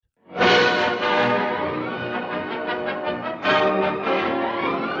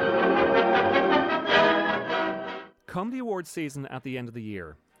awards season at the end of the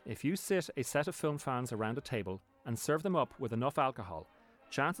year, if you sit a set of film fans around a table and serve them up with enough alcohol,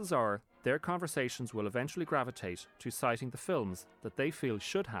 chances are their conversations will eventually gravitate to citing the films that they feel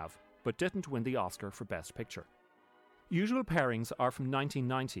should have but didn't win the Oscar for Best Picture. Usual pairings are from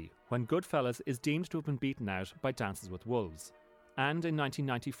 1990, when Goodfellas is deemed to have been beaten out by Dances with Wolves, and in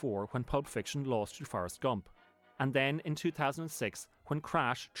 1994 when Pulp Fiction lost to Forrest Gump, and then in 2006 when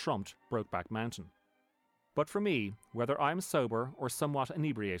Crash trumped Brokeback Mountain. But for me, whether I'm sober or somewhat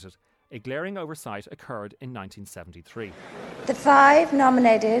inebriated, a glaring oversight occurred in 1973. The 5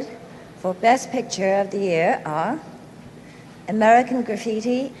 nominated for Best Picture of the Year are American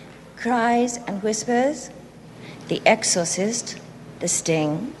Graffiti, Cries and Whispers, The Exorcist, The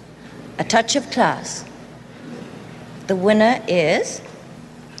Sting, A Touch of Class. The winner is...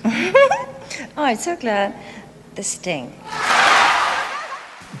 oh, I'm so glad. The Sting.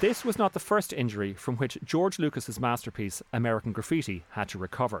 This was not the first injury from which George Lucas's masterpiece, American Graffiti, had to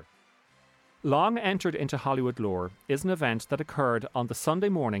recover. Long entered into Hollywood lore is an event that occurred on the Sunday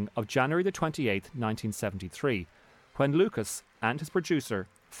morning of January the 28th, 1973, when Lucas and his producer,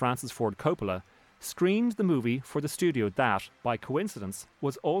 Francis Ford Coppola, screened the movie for the studio that, by coincidence,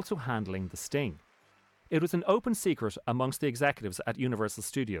 was also handling The Sting. It was an open secret amongst the executives at Universal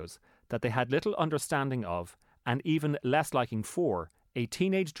Studios that they had little understanding of, and even less liking for, a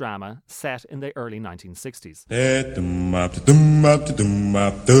teenage drama set in the early 1960s.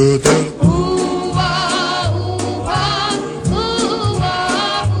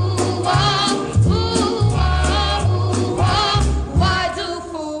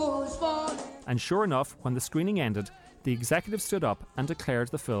 And sure enough, when the screening ended, the executives stood up and declared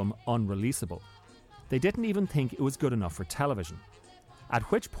the film unreleasable. They didn't even think it was good enough for television. At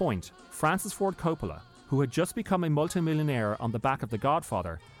which point, Francis Ford Coppola, who had just become a multimillionaire on the back of The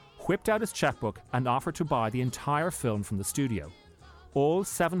Godfather, whipped out his checkbook and offered to buy the entire film from the studio. All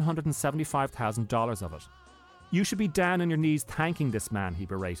 $775,000 of it. "You should be down on your knees thanking this man," he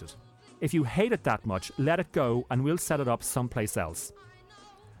berated. "If you hate it that much, let it go and we'll set it up someplace else."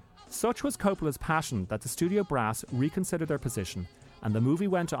 Such was Coppola's passion that the studio brass reconsidered their position, and the movie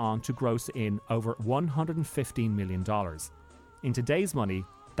went on to gross in over $115 million. In today's money,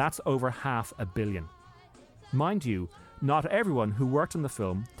 that's over $500 million. Mind you, not everyone who worked on the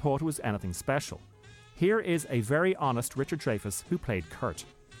film thought it was anything special. Here is a very honest Richard Dreyfuss who played Kurt.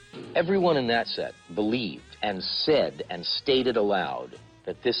 Everyone in that set believed and said and stated aloud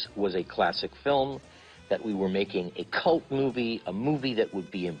that this was a classic film, that we were making a cult movie, a movie that would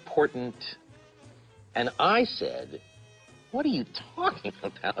be important. And I said, "What are you talking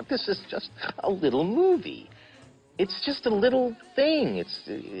about? This is just a little movie. It's just a little thing.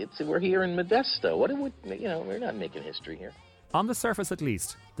 We're here in Modesto. We're not making history here." On the surface at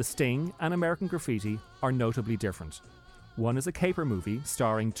least, The Sting and American Graffiti are notably different. One is a caper movie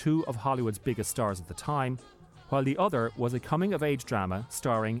starring 2 of Hollywood's biggest stars at the time, while the other was a coming-of-age drama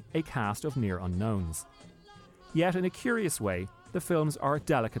starring a cast of near unknowns. Yet in a curious way, the films are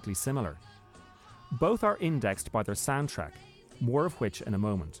delicately similar. Both are indexed by their soundtrack, more of which in a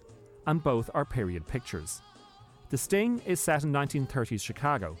moment, and both are period pictures. The Sting is set in 1930s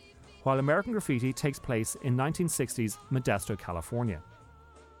Chicago, while American Graffiti takes place in 1960s Modesto, California.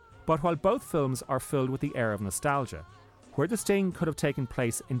 But while both films are filled with the air of nostalgia, where The Sting could have taken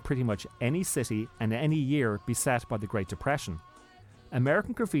place in pretty much any city and any year beset by the Great Depression,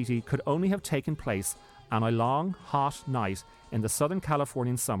 American Graffiti could only have taken place on a long, hot night in the Southern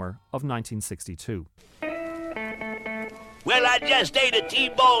Californian summer of 1962. Well, I just ate a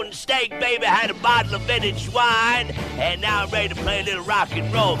T-bone steak, baby, had a bottle of vintage wine, and now I'm ready to play a little rock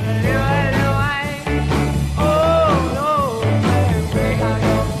and roll.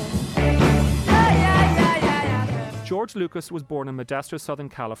 George Lucas was born in Modesto, Southern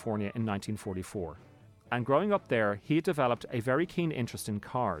California in 1944, and growing up there, he had developed a very keen interest in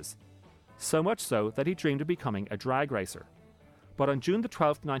cars. So much so that he dreamed of becoming a drag racer. But on June the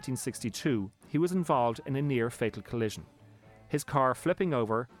 12th, 1962, he was involved in a near-fatal collision. His car flipping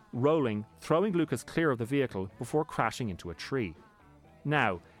over, rolling, throwing Lucas clear of the vehicle before crashing into a tree.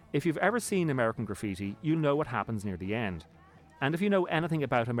 Now, if you've ever seen American Graffiti, you'll know what happens near the end. And if you know anything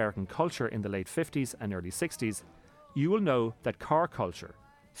about American culture in the late 50s and early 60s, you will know that car culture,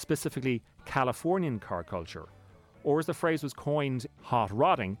 specifically Californian car culture, or as the phrase was coined, hot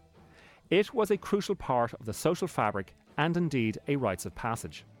rodding, it was a crucial part of the social fabric and indeed a rites of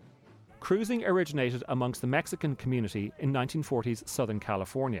passage. Cruising originated amongst the Mexican community in 1940s Southern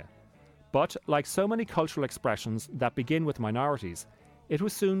California. But like so many cultural expressions that begin with minorities, it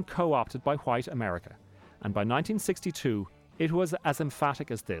was soon co-opted by white America. And by 1962, it was as emphatic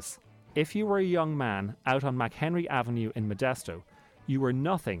as this: if you were a young man out on McHenry Avenue in Modesto, you were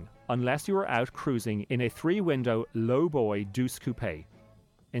nothing unless you were out cruising in a 3-window lowboy Deuce Coupe.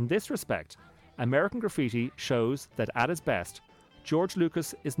 In this respect, American Graffiti shows that at its best, George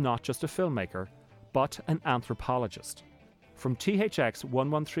Lucas is not just a filmmaker, but an anthropologist. From THX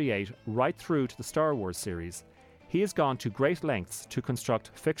 1138 right through to the Star Wars series, he has gone to great lengths to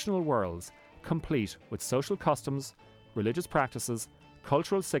construct fictional worlds complete with social customs, religious practices,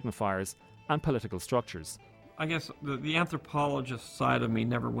 cultural signifiers, and political structures. I guess the anthropologist side of me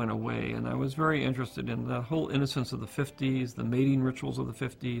never went away, and I was very interested in the whole innocence of the 50s, the mating rituals of the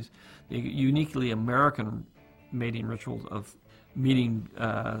 50s, the uniquely American mating rituals of meeting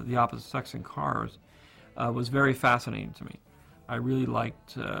the opposite sex in cars was very fascinating to me. I really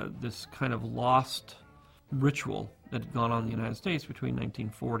liked this kind of lost ritual that had gone on in the United States between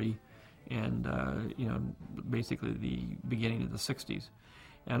 1940 and basically the beginning of the 60s.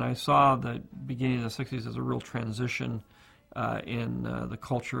 And I saw the beginning of the 60s as a real transition in the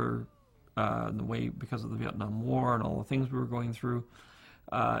culture, the way, because of the Vietnam War and all the things we were going through.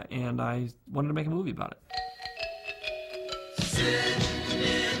 And I wanted to make a movie about it. Sitting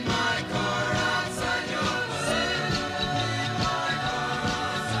in my car outside your sitting in my car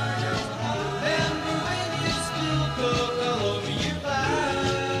outside your remember when you still cook all over your back.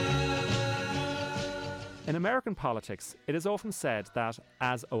 In American politics, it is often said that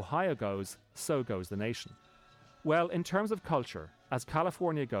as Ohio goes, so goes the nation. Well, in terms of culture, as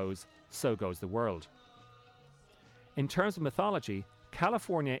California goes, so goes the world. In terms of mythology,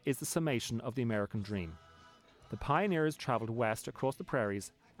 California is the summation of the American dream. The pioneers travelled west across the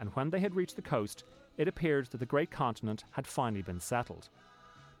prairies, and when they had reached the coast, it appeared that the great continent had finally been settled.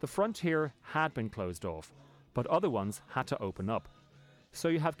 The frontier had been closed off, but other ones had to open up. So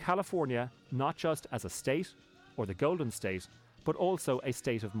you have California not just as a state, or the Golden State, but also a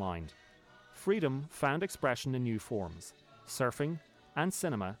state of mind. Freedom found expression in new forms, surfing and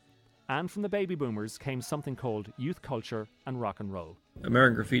cinema, and from the baby boomers came something called youth culture and rock and roll.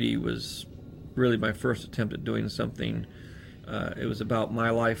 American Graffiti was really my first attempt at doing something. It was about my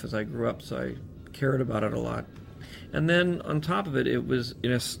life as I grew up, so I cared about it a lot. And then on top of it, it was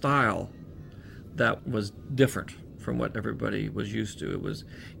in a style that was different from what everybody was used to. It was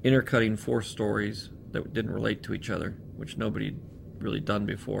intercutting 4 stories that didn't relate to each other, which nobody had really done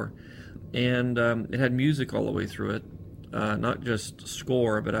before. And it had music all the way through it, not just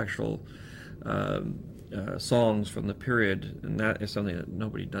score, but actual songs from the period, and that is something that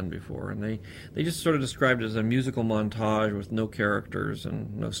nobody had done before. And they just sort of described it as a musical montage with no characters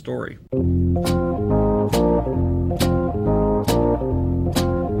and no story.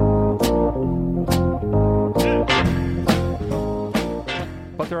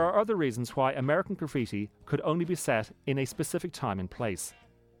 But there are other reasons why American Graffiti could only be set in a specific time and place.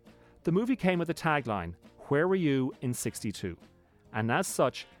 The movie came with a tagline, "Where were you in '62?" And as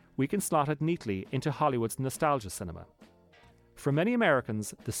such, we can slot it neatly into Hollywood's nostalgia cinema. For many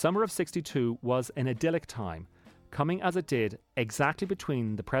Americans, the summer of '62 was an idyllic time, coming as it did exactly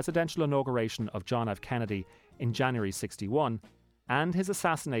between the presidential inauguration of John F. Kennedy in January '61 and his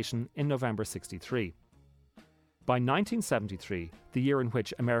assassination in November '63. By 1973, the year in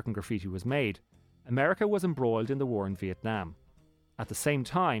which American Graffiti was made, America was embroiled in the war in Vietnam. At the same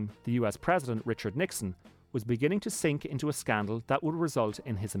time, the US President Richard Nixon was beginning to sink into a scandal that would result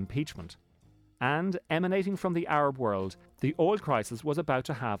in his impeachment. And emanating from the Arab world, the oil crisis was about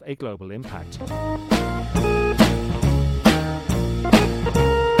to have a global impact.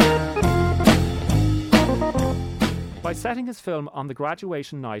 By setting his film on the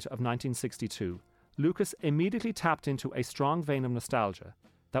graduation night of 1962, Lucas immediately tapped into a strong vein of nostalgia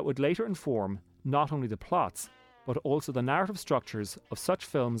that would later inform not only the plots, but also the narrative structures of such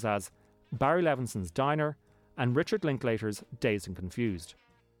films as Barry Levinson's Diner and Richard Linklater's Dazed and Confused.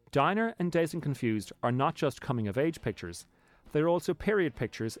 Diner and Dazed and Confused are not just coming-of-age pictures, they're also period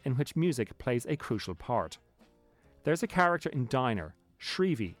pictures in which music plays a crucial part. There's a character in Diner,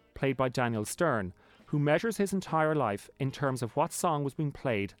 Shrevey, played by Daniel Stern, who measures his entire life in terms of what song was being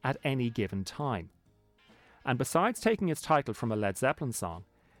played at any given time. And besides taking its title from a Led Zeppelin song,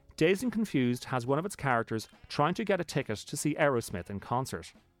 Dazed and Confused has one of its characters trying to get a ticket to see Aerosmith in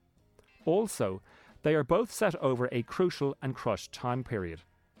concert. Also, they are both set over a crucial and crushed time period.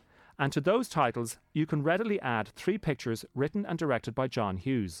 And to those titles, you can readily add 3 pictures written and directed by John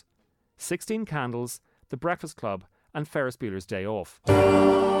Hughes: 16 Candles, The Breakfast Club, and Ferris Bueller's Day Off.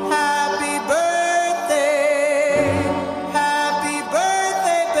 Happy birthday, happy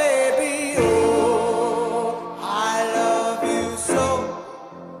birthday, baby, oh, I love you so.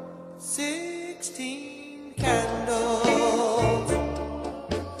 16 candles.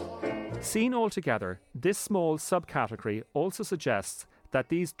 Seen all together, this small subcategory also suggests that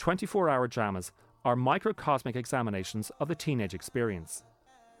these 24-hour dramas are microcosmic examinations of the teenage experience.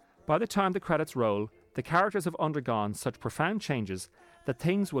 By the time the credits roll, the characters have undergone such profound changes that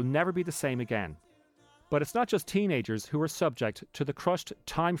things will never be the same again. But it's not just teenagers who are subject to the crushed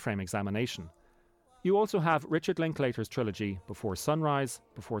time frame examination. You also have Richard Linklater's trilogy Before Sunrise,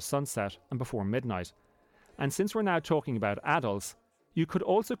 Before Sunset and Before Midnight. And since we're now talking about adults, you could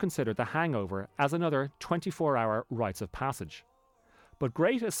also consider The Hangover as another 24-hour rites of passage. But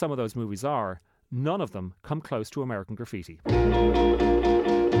great as some of those movies are, none of them come close to American Graffiti.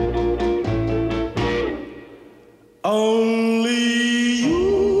 Oh